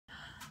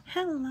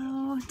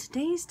Hello,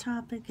 today's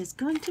topic is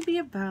going to be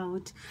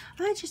about,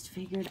 I just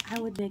figured I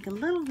would make a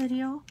little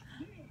video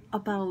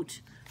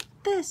about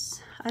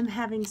this. I'm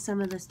having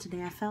some of this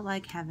today. I felt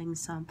like having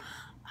some,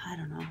 I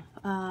don't know,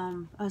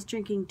 I was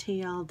drinking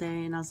tea all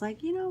day and I was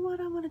like, you know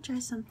what, I want to try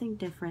something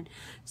different.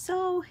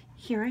 So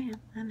here I am,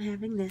 I'm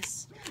having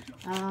this.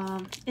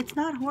 It's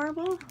not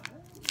horrible.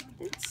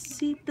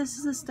 See, this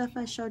is the stuff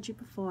I showed you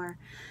before.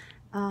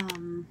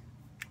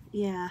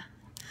 Yeah.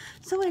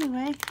 So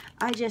anyway,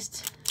 I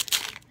just,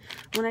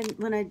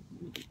 when I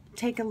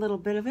take a little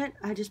bit of it,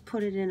 I just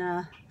put it in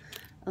a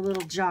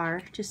little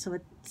jar just so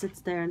it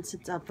sits there and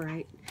sits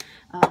upright.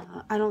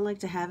 I don't like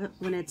to have it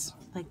when it's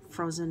like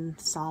frozen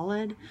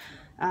solid.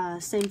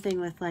 Same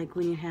thing with like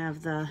when you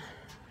have the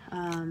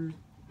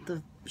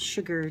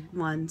sugared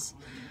ones,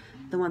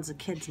 the ones the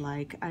kids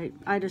like.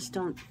 I just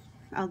don't.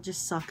 I'll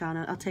just suck on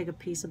it. I'll take a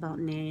piece about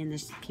knee and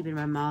just keep it in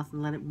my mouth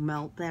and let it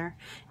melt there.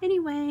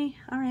 Anyway,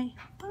 all right,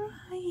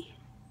 bye.